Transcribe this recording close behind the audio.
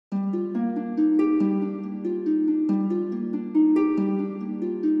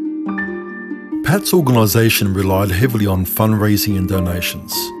Pat's organisation relied heavily on fundraising and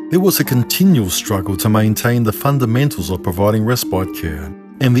donations. There was a continual struggle to maintain the fundamentals of providing respite care,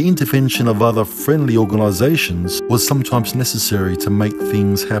 and the intervention of other friendly organisations was sometimes necessary to make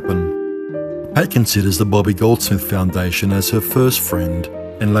things happen. Pat considers the Bobby Goldsmith Foundation as her first friend,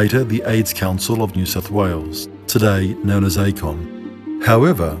 and later the AIDS Council of New South Wales, today known as ACON.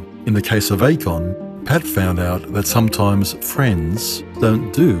 However, in the case of ACON, Pat found out that sometimes friends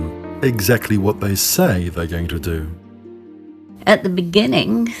don't do exactly what they say they're going to do. At the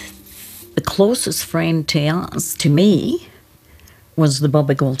beginning, the closest friend to us, to me, was the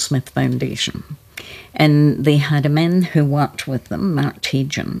Bobby Goldsmith Foundation. And they had a man who worked with them, Mark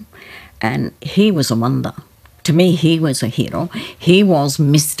Tejan, and he was a wonder. To me, he was a hero. He was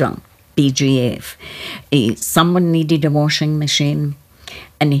Mr. BGF. Someone needed a washing machine,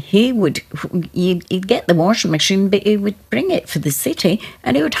 and he'd get the washing machine, but he would bring it for the city,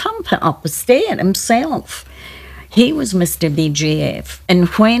 and he would hump it up a stair himself. He was Mr. BGF. And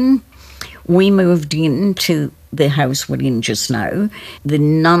when we moved into the house we're in just now, the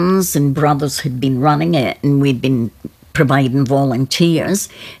nuns and brothers had been running it, and we'd been providing volunteers.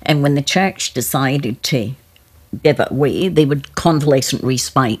 And when the church decided to give it away, they would convalescent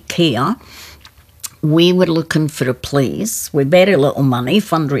respite care. We were looking for a place with very little money,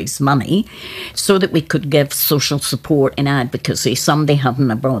 fundraise money, so that we could give social support and advocacy. Somebody having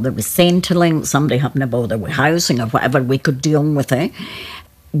a bother with Centrelink, somebody having a bother with housing or whatever, we could deal with it.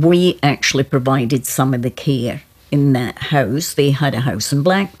 We actually provided some of the care in that house. They had a house in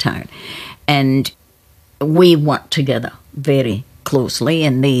Blacktown, and we worked together very closely,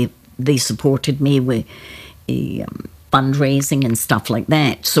 and they supported me with fundraising and stuff like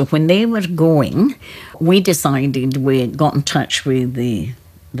that. So when they were going, we decided, we got in touch with the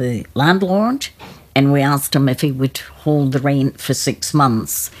landlord, and we asked him if he would hold the rent for 6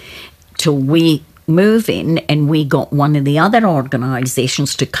 months till we move in, and we got one of the other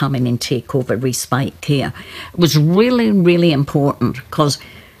organisations to come in and take over respite care. It was really, really important, because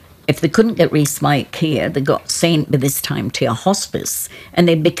if they couldn't get respite care, they got sent by this time to a hospice, and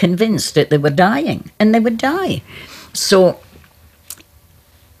they'd be convinced that they were dying, and they would die. So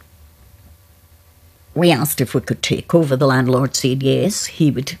we asked if we could take over. The landlord said yes,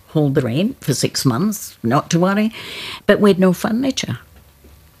 he would hold the rent for 6 months, not to worry. But we had no furniture.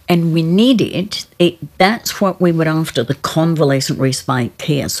 And we needed, that's what we were after, the convalescent respite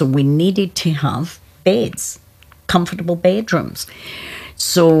care. So we needed to have beds, comfortable bedrooms.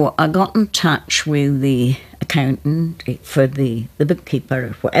 So I got in touch with the accountant for the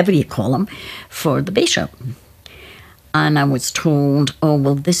bookkeeper, whatever you call him, for the bishop. And I was told, oh,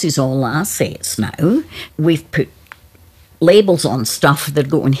 well, this is all assets now. We've put labels on stuff that are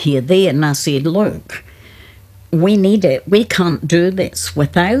going here, there. And I said, look, we need it. We can't do this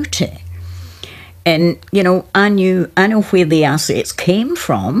without it. And, you know, I know where the assets came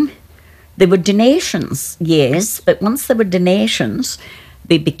from. They were donations, yes, but once they were donations,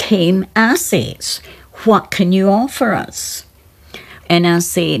 they became assets. What can you offer us? And I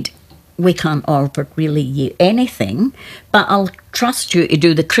said, we can't offer really you anything, but I'll trust you to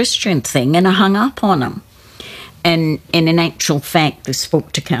do the Christian thing. And I hung up on him. And in actual fact, they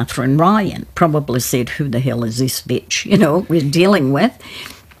spoke to Catherine Ryan, probably said, who the hell is this bitch, you know, we're dealing with?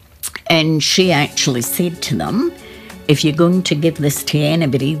 And she actually said to them, if you're going to give this to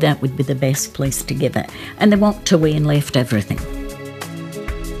anybody, that would be the best place to give it. And they walked away and left everything.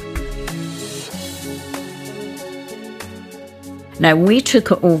 Now, we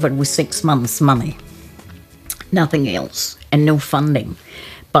took it over with 6 months' money, nothing else, and no funding.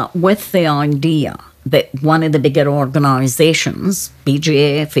 But with the idea that one of the bigger organisations,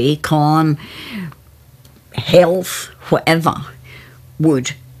 BGF, ACON, Health, whatever,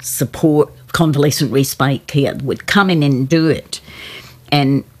 would support convalescent respite care, would come in and do it.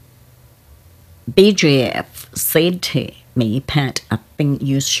 And BGF said to me, Pat, I think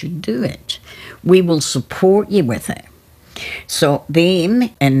you should do it. We will support you with it. So them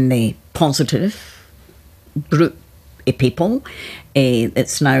and the positive group of people,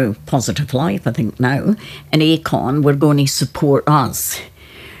 it's now Positive Life, I think now, and ACON were going to support us.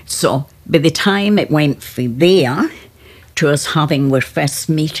 So by the time it went from there to us having our first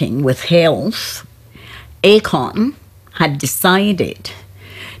meeting with Health, ACON had decided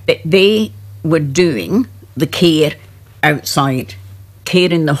that they were doing the care outside,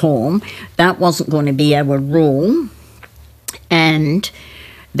 care in the home. That wasn't going to be our role, and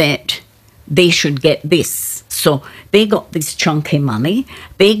that they should get this. So they got this chunky money,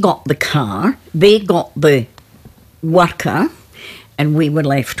 they got the car, they got the worker, and we were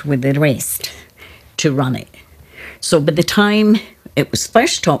left with the rest to run it. So by the time it was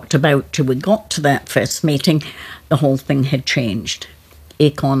first talked about till we got to that first meeting, the whole thing had changed.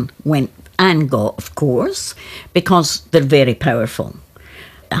 Acon went and got, of course, because they're very powerful.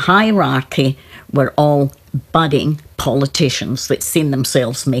 The hierarchy were all budding politicians that seen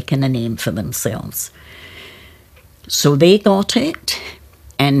themselves making a name for themselves. So they got it,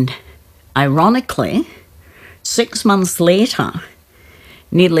 and ironically, 6 months later,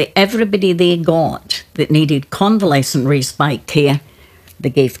 nearly everybody they got that needed convalescent respite care, they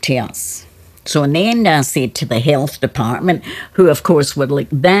gave to us. So in the end, I said to the health department, who of course were like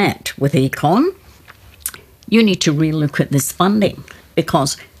that with Acon, you need to relook at this funding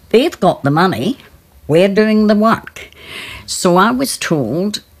because they've got the money, we're doing the work. So I was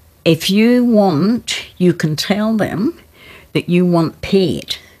told, if you want, you can tell them that you want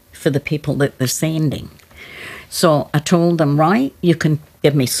paid for the people that they're sending. So I told them, right, you can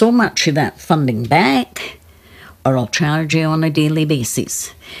give me so much of that funding back or I'll charge you on a daily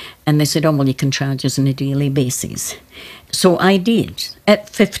basis. And they said, oh, well, you can charge us on a daily basis. So I did, at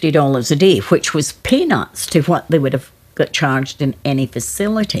 $50 a day, which was peanuts to what they would have got charged in any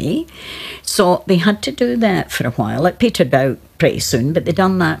facility. So they had to do that for a while. It petered out pretty soon, but they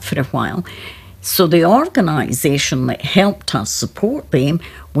done that for a while. So the organisation that helped us support them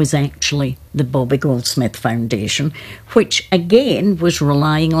was actually the Bobby Goldsmith Foundation, which again was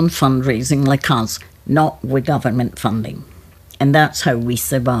relying on fundraising like us, not with government funding. And that's how we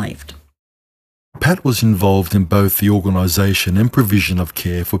survived. Pat was involved in both the organisation and provision of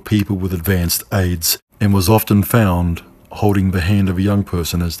care for people with advanced AIDS and was often found holding the hand of a young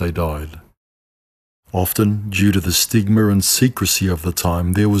person as they died. Often, due to the stigma and secrecy of the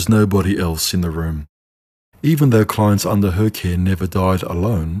time, there was nobody else in the room. Even though clients under her care never died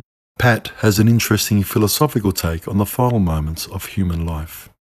alone, Pat has an interesting philosophical take on the final moments of human life.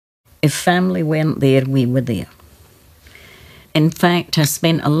 If family weren't there, we were there. In fact, I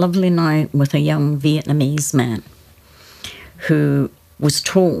spent a lovely night with a young Vietnamese man who was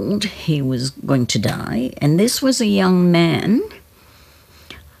told he was going to die. And this was a young man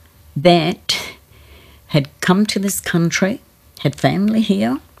that had come to this country, had family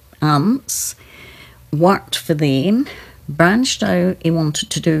here, aunts, worked for them, branched out, he wanted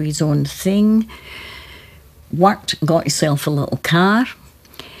to do his own thing, worked, got himself a little car.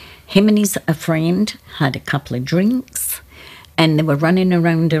 Him and his a friend had a couple of drinks and they were running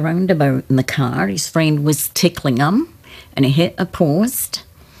around a roundabout in the car. His friend was tickling him and he hit a post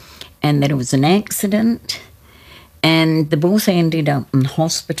and there was an accident and they both ended up in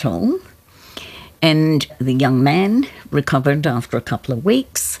hospital. And the young man recovered after a couple of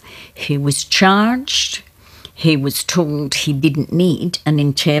weeks. He was charged. He was told he didn't need an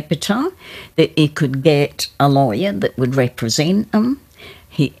interpreter, that he could get a lawyer that would represent him.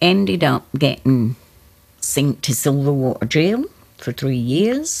 He ended up getting sent to Silverwater Jail for 3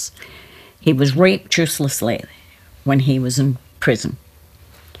 years. He was raped uselessly when he was in prison.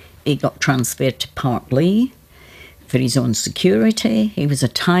 He got transferred to Park Lee for his own security. He was a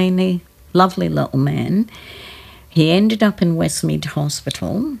tiny, lovely little man. He ended up in Westmead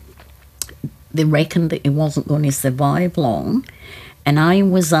Hospital. They reckoned that he wasn't going to survive long. And I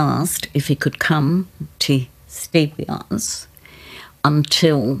was asked if he could come to stay with us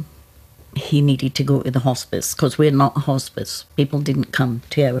until he needed to go to the hospice, because we're not a hospice. People didn't come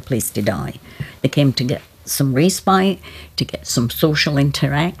to our place to die. They came to get some respite, to get some social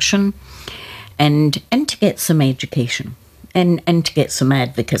interaction, and to get some education, and to get some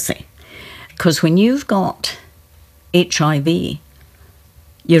advocacy. Because when you've got HIV,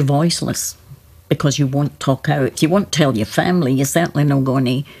 you're voiceless because you won't talk out. You won't tell your family. You're certainly not going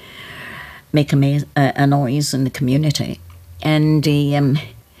to make a noise in the community. And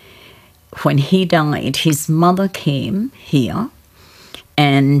when he died, his mother came here,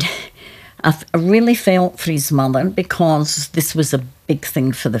 and I really felt for his mother because this was a big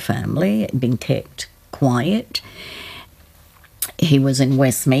thing for the family. It had been kept quiet. He was in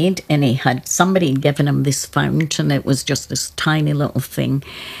Westmead and he had somebody given him this fountain. It was just this tiny little thing.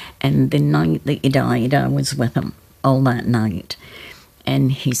 And the night that he died, I was with him all that night.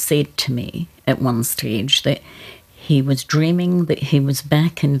 And he said to me at one stage that he was dreaming that he was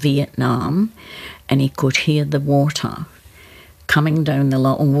back in Vietnam and he could hear the water coming down the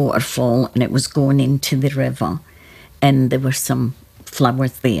little waterfall and it was going into the river and there were some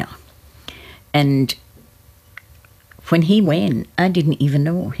flowers there. And when he went, I didn't even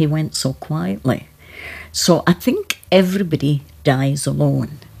know. He went so quietly. So I think everybody dies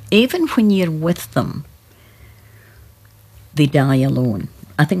alone. Even when you're with them, they die alone.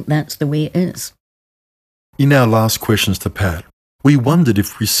 I think that's the way it is. In our last questions to Pat, We wondered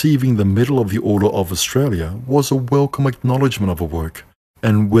if receiving the Medal of the Order of Australia was a welcome acknowledgement of her work,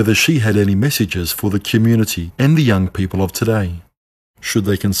 and whether she had any messages for the community and the young people of today. Should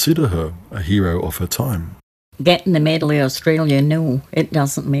they consider her a hero of her time? Getting the Medal of Australia, no, it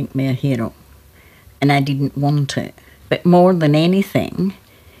doesn't make me a hero. And I didn't want it. But more than anything,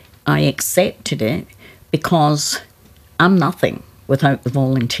 I accepted it because I'm nothing without the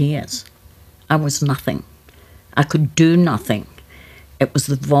volunteers. I was nothing. I could do nothing. It was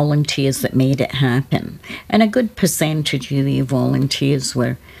the volunteers that made it happen. And a good percentage of the volunteers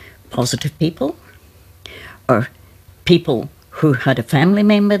were positive people, or people who had a family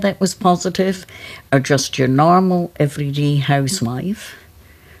member that was positive, or just your normal, everyday housewife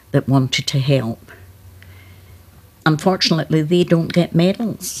that wanted to help. Unfortunately, they don't get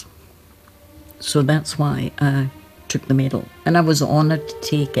medals. So that's why I took the medal. And I was honoured to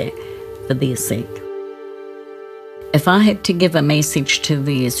take it for their sake. If I had to give a message to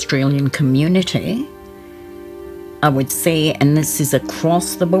the Australian community, I would say, and this is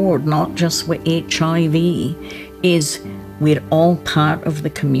across the board, not just with HIV, is we're all part of the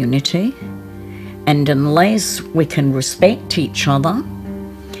community. And unless we can respect each other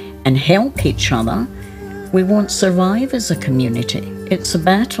and help each other, we won't survive as a community. It's a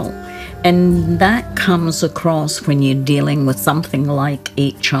battle. And that comes across when you're dealing with something like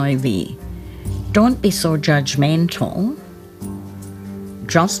HIV. Don't be so judgmental.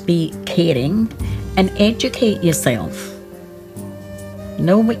 Just be caring and educate yourself.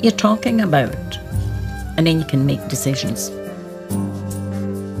 Know what you're talking about, and then you can make decisions.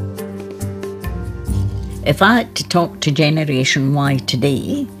 If I had to talk to Generation Y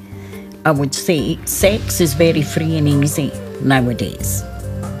today, I would say sex is very free and easy nowadays.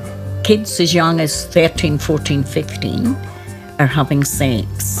 Kids as young as 13, 14, 15 are having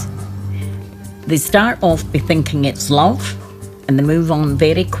sex. They start off by thinking it's love, and they move on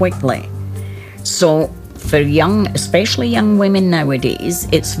very quickly. So for young, especially young women nowadays,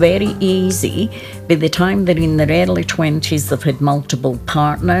 it's very easy. By the time they're in their early 20s, they've had multiple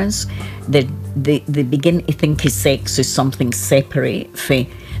partners. They begin to think of sex as something separate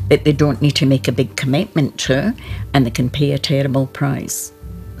that they don't need to make a big commitment to, and they can pay a terrible price.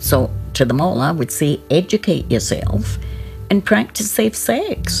 So to them all, I would say educate yourself and practice safe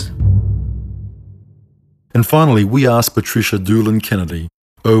sex. And finally, we asked Patricia Doolan Kennedy,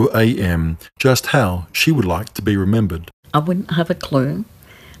 OAM, just how she would like to be remembered. I wouldn't have a clue.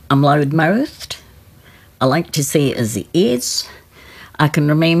 I'm loud-mouthed. I like to say it as it is. I can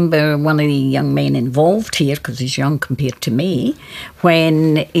remember one of the young men involved here, because he's young compared to me,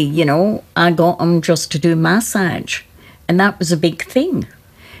 when, I got him just to do massage. And that was a big thing,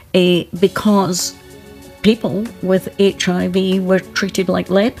 because people with HIV were treated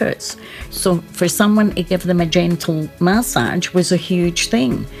like lepers. So for someone to give them a gentle massage was a huge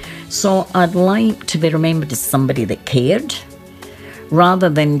thing. So I'd like to be remembered as somebody that cared, rather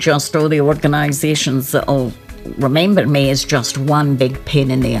than just all the organisations that will remember me as just one big pain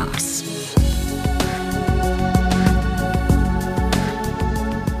in the arse.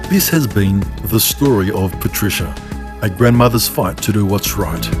 This has been the story of Patricia, a grandmother's fight to do what's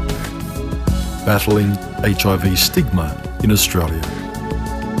right, battling HIV stigma in Australia.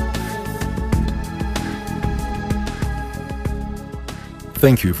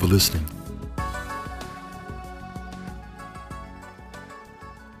 Thank you for listening.